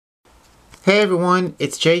Hey everyone,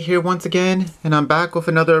 it's Jay here once again, and I'm back with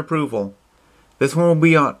another approval. This one will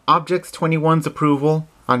be on Objects 21's approval,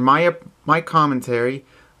 on my commentary,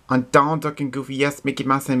 on Donald Duck and Goofy Yes, Mickey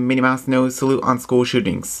Mouse and Minnie Mouse No Salute on School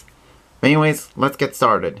Shootings. Anyways, let's get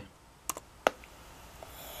started.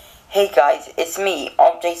 Hey guys, it's me,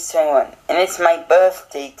 Objects 21, and it's my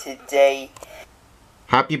birthday today.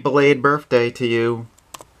 Happy belated birthday to you.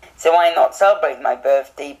 So why not celebrate my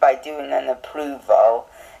birthday by doing an approval?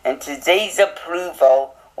 And today's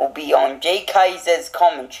approval will be on Jay Kizer's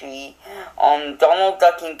commentary on Donald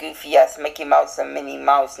Duck and Goofy Yes, Mickey Mouse and Minnie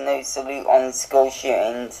Mouse No Salute on School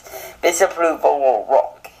Shootings. This approval will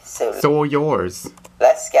rock. So will yours.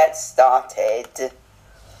 Let's get started.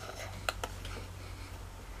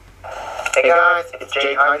 Hey guys, it's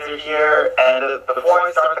Jay Kizer here, and before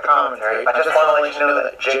I start the commentary, I just want to let you know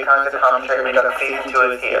that Jay Kizer Commentary Made Up Season 2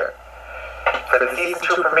 is here. For the Season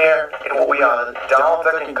 2 premiere, it will be on Donald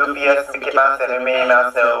Duck and Goofy Yes, Mickey Mouse and Minnie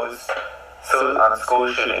Mouse Knows Salute on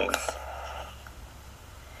School Shootings.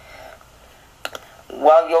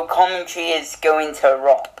 Well, your commentary is going to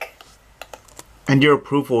rock. And your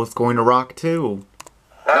approval is going to rock too.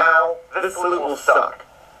 Now, this salute will suck,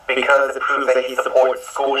 because it proves that he supports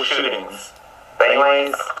school shootings. But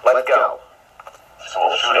anyways, let's go.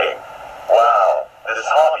 School shooting. Wow, this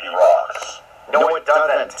hobby rocks. No, it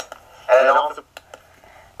doesn't. And also,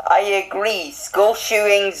 I agree, school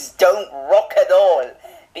shootings don't rock at all,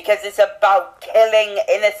 because it's about killing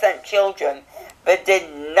innocent children that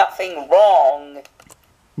did nothing wrong.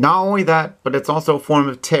 Not only that, but it's also a form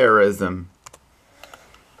of terrorism.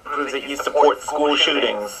 proves that he supports school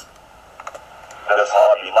shootings. This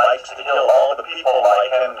hobby likes to kill all the people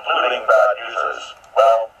like him, including bad users.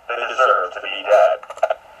 Well, they deserve to be dead.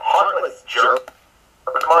 Heartless jerk.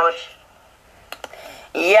 Much.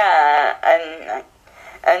 Yeah,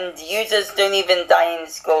 and users don't even die in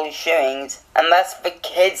school shootings, unless the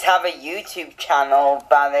kids have a YouTube channel,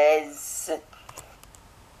 that is.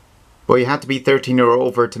 Well, you have to be 13 or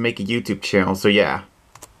over to make a YouTube channel, so yeah.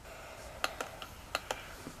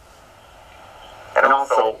 And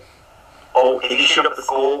also, if you shoot up the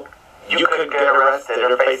school, you could get arrested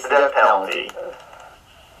or face the death penalty.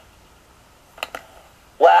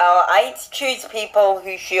 Well, I'd choose people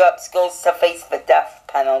who shoot up schools to face the death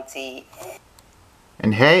penalty.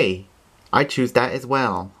 And hey, I choose that as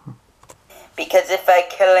well. Because if they're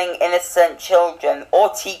killing innocent children,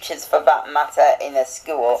 or teachers for that matter, in a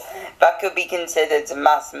school, that could be considered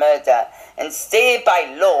mass murder. And stated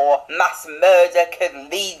by law, mass murder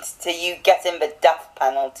could lead to you getting the death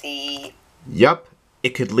penalty. Yup, it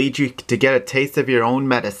could lead you to get a taste of your own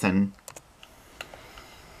medicine.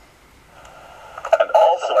 And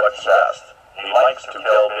also what's best, he likes to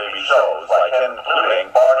kill baby shows like him,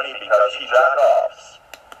 including Barney because he jack-offs.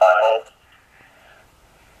 I hope.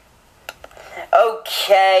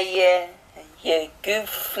 Okay,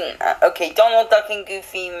 Goofy. Okay, Donald Duck and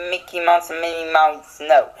Goofy, Mickey Mouse and Minnie Mouse,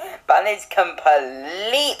 no. That is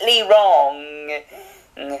completely wrong.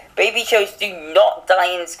 Baby shows do not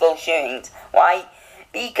die in school shootings. Why?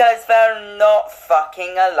 Because they're not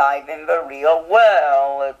fucking alive in the real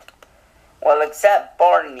world. Well, except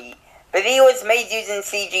Barney. But he was made using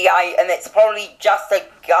CGI, and it's probably just a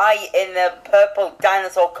guy in a purple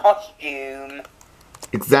dinosaur costume.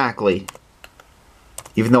 Exactly.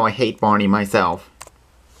 Even though I hate Barney myself.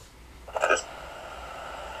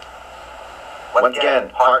 Once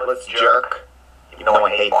again, heartless jerk. Even though I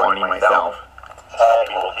hate Barney myself.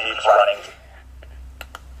 Hobby will keep running.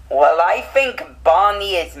 Well, I think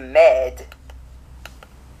Barney is mid.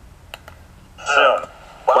 Soon.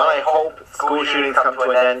 Well, I hope school shootings come to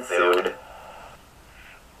an end soon.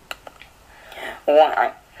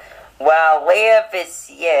 Well, later this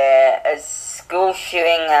year, a school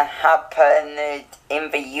shooting happened in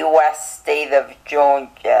the U.S. state of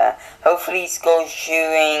Georgia. Hopefully school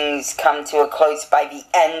shootings come to a close by the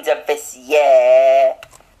end of this year.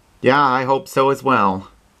 Yeah, I hope so as well.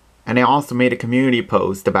 And I also made a community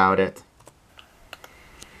post about it.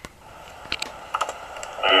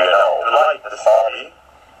 You know who liked this hobby?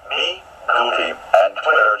 Me, Goofy, and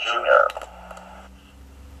Twitter Jr.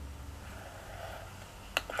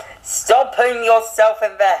 Stop putting yourself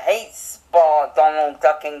in the hate spot, Donald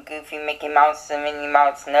Duck and Goofy, Mickey Mouse and Minnie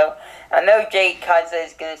Mouse, no. I know Jay Kizer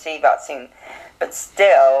is going to say that soon. But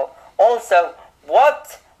still, also,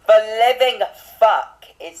 what the living fuck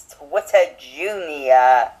is Twitter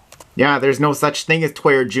Jr.? Yeah, there's no such thing as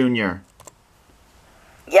Twitter Jr.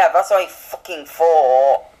 Yeah, that's what I fucking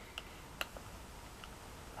thought.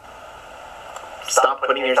 Stop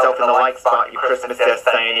putting yourself in the like spot, you Christmas Death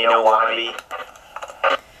Scientino wannabe.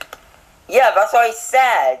 Yeah, that's what I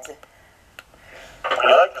said.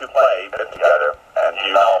 We like to play, but if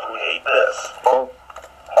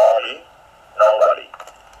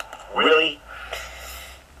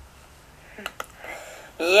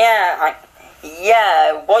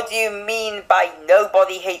what do you mean by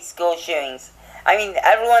nobody hates school shootings? I mean,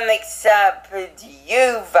 everyone except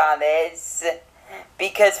you, Valis.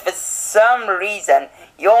 Because for some reason,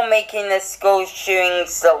 you're making a school shooting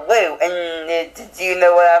salute. And do you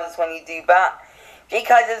know what happens when you do that?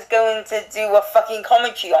 Kizer's going to do a fucking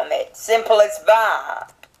commentary on it. Simple as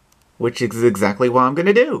that. Which is exactly what I'm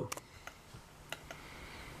gonna do.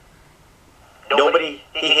 Nobody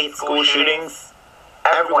hates school shootings.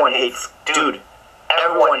 Everyone hates, dude,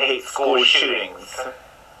 everyone hates school shootings.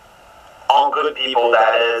 All good people,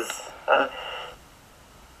 that is.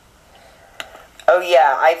 Oh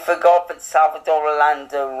yeah, I forgot that Salvador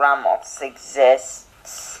Orlando Ramos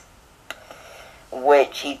exists.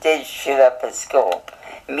 Which he did shoot up at school.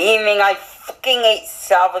 Meaning I fucking hate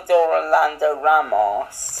Salvador Orlando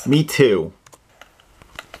Ramos. Me too.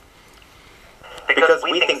 Because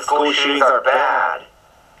we think school shootings are bad.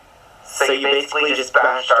 So you basically just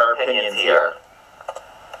bashed our opinions here.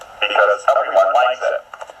 Because everyone likes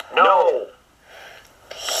it. No!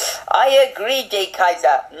 I agree,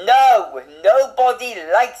 Kizer. No, nobody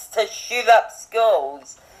likes to shoot up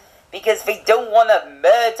schools. Because they don't want to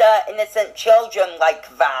murder innocent children like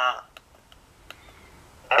that.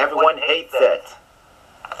 Everyone hates it.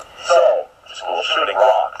 So, school shooting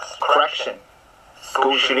rocks. Correction.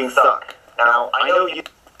 School shootings suck. Now, I know you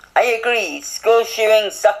I agree, school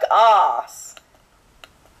shootings suck ass.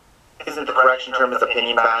 isn't the correction term is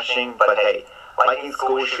opinion bashing, but hey, liking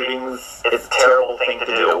school shootings is a terrible thing to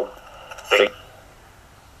do. So,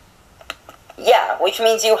 Yeah, which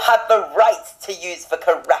means you have the right to use the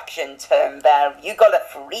correction term there. You got a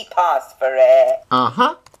free pass for it.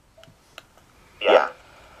 Uh-huh. yeah.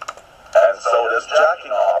 And so does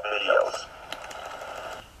jacking off videos.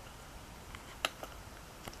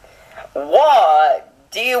 What?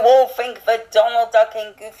 Do you all think that Donald Duck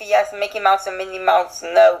and Goofy ass Mickey Mouse and Minnie Mouse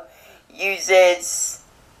uses,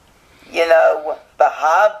 you know, the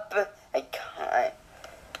hub?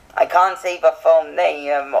 I can't say the full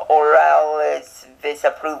name, or else this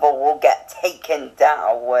approval will get taken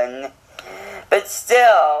down. But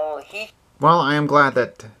still, Well, I am glad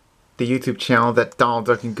that the YouTube channel that Donald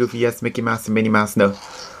Duck and Goofy, yes, Mickey Mouse and Minnie Mouse know.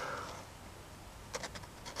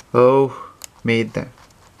 Oh, made that.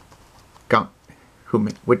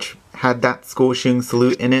 Which had that school shooting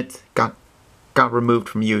salute in it, got removed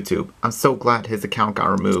from YouTube. I'm so glad his account got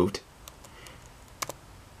removed.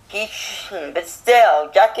 but still,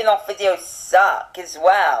 jacking off videos suck as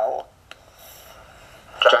well.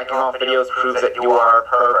 Jacking off videos proves that you are a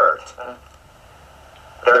pervert.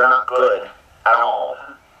 They're not good at all.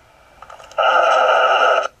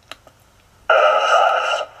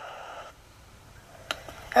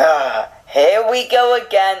 Here we go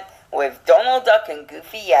again with Donald Duck and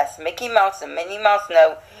Goofy yes, Mickey Mouse and Minnie Mouse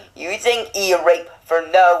no, using ear rape for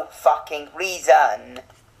no fucking reason.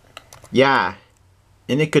 Yeah,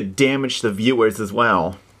 and it could damage the viewers as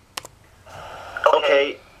well.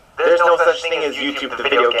 Okay, there's no such thing as YouTube the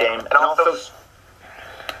video game, and also...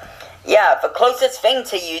 Yeah, the closest thing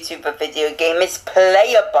to YouTube a video game is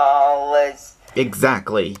Playables,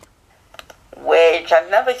 Exactly. which I've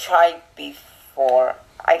never tried before.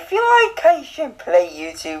 I feel like I should play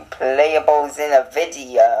YouTube Playables in a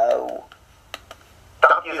video.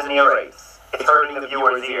 Stop using ear rapes. It's hurting the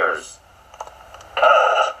viewers' ears.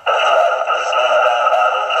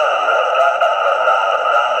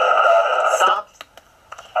 Stop.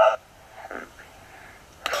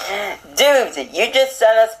 Dude, you just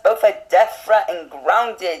sent us both a death threat and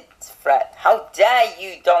grounded threat. How dare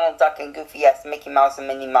you, Donald Duck and Goofy yes, Mickey Mouse and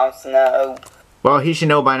Minnie Mouse no. Well, he should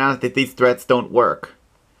know by now that these threats don't work.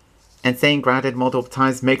 And saying grounded multiple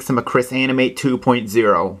times makes him a Chris Animate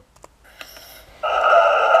 2.0.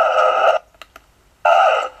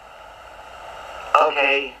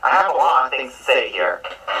 Okay, I have a lot of things to say here.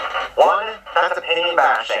 One, that's opinion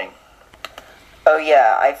bashing. Oh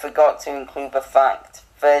yeah, I forgot to include the fact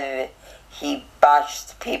that he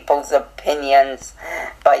bashed people's opinions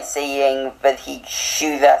by saying that he'd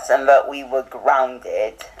shoot us and that we were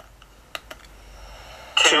grounded.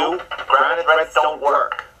 Two, grounded threats don't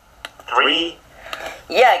work. Three,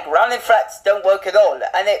 Yeah, grounded threats don't work at all,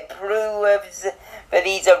 and it proves that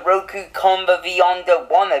he's a Roku Combo Beyonder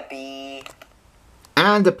wannabe.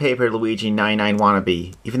 And a Paper Luigi 99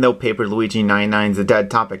 wannabe, even though Paper Luigi 99 is a dead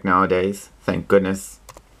topic nowadays. Thank goodness.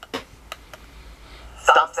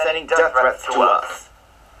 stop sending death threats to us.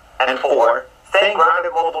 And four, saying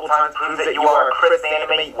grounded multiple times proves that you are a Chris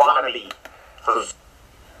Anime wannabe. So,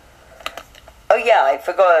 Oh yeah, I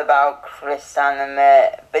forgot about Chris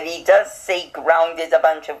Anime, but he does say grounded a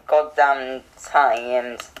bunch of goddamn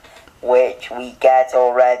times, which we get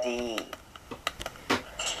already.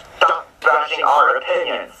 stop trashing our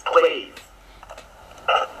opinions, please.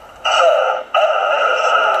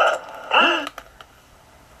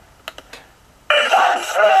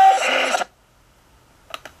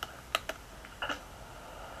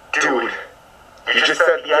 Dude, you just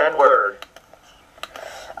said the N-word.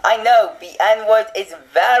 I know, the N-word is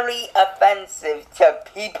very offensive to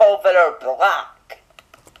people that are black.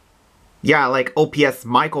 Yeah, like OPS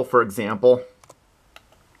Michael, for example.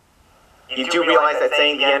 You do realize that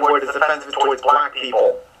saying the N-word is offensive towards black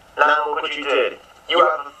people. Now look what you did. You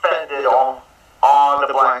have offended all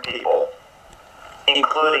the black people,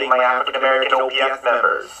 including my African-American OPS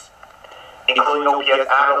members, including OPS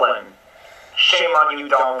Adeline. Shame on you,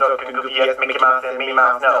 Donald Duck and Goofy S, Mickey Mouse and Minnie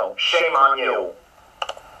Mouse. No, shame on you.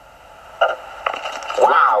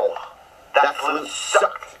 Wow, that salute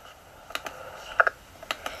sucked.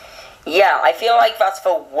 Yeah, I feel like that's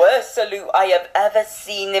the worst salute I have ever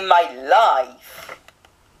seen in my life.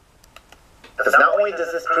 Because not only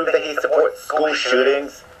does this prove that he supports school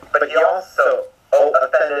shootings, but he also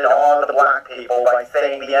offended all the black people by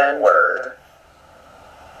saying the N-word.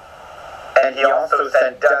 And he also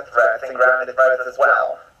sent death threats and grounded threats as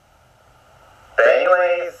well. But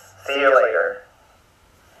anyways, see you later.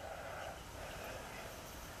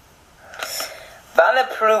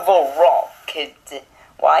 That approval rocked.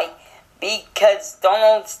 Why? Because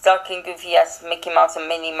Donald Duck and Goofy S, Mickey Mouse and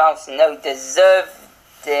Minnie Mouse deserve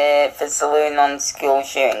the saloon on school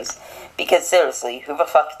shootings. Because seriously, who the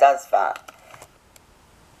fuck does that?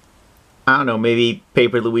 I don't know, maybe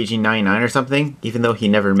Paper Luigi 99 or something, even though he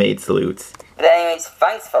never made salutes. But anyways,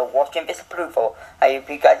 thanks for watching this approval. I hope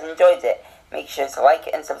you guys enjoyed it. Make sure to like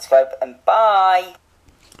and subscribe, and bye!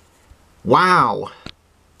 Wow!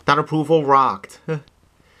 That approval rocked.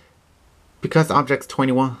 Because Objects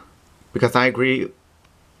 21... Because I agree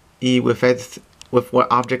with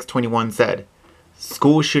what Objects 21 said.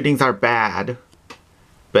 School shootings are bad.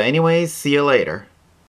 But anyways, see you later.